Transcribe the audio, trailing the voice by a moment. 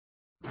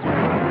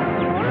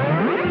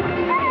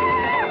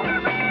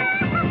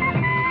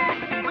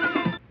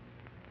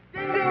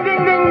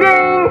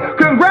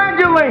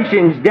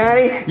Congratulations,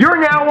 Daddy!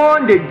 You're now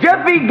on the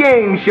Jeffy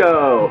Game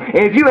Show!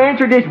 And if you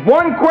answer this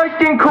one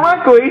question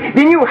correctly,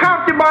 then you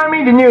have to buy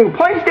me the new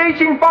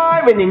PlayStation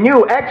 5 and the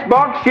new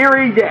Xbox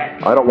Series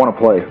X. I don't want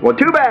to play. Well,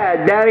 too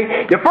bad,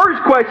 Daddy. The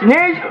first question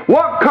is,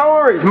 what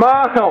color is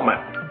my helmet?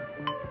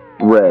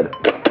 Red.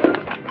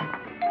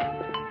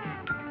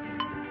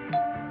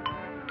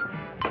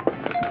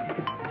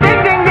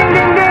 Ding, ding, ding,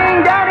 ding,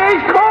 ding! That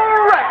is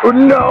correct!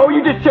 No,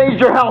 you just changed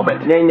your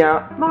helmet.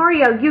 Now,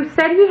 Mario, you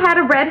said he had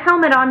a red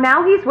helmet on.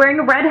 Now he's wearing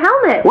a red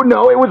helmet. Well,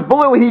 no, it was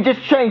blue. He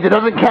just changed. It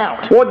doesn't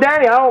count. well,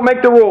 Daddy, I don't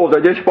make the rules. I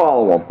just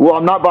follow them. Well,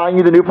 I'm not buying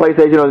you the new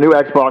PlayStation or the new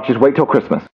Xbox. Just wait till Christmas.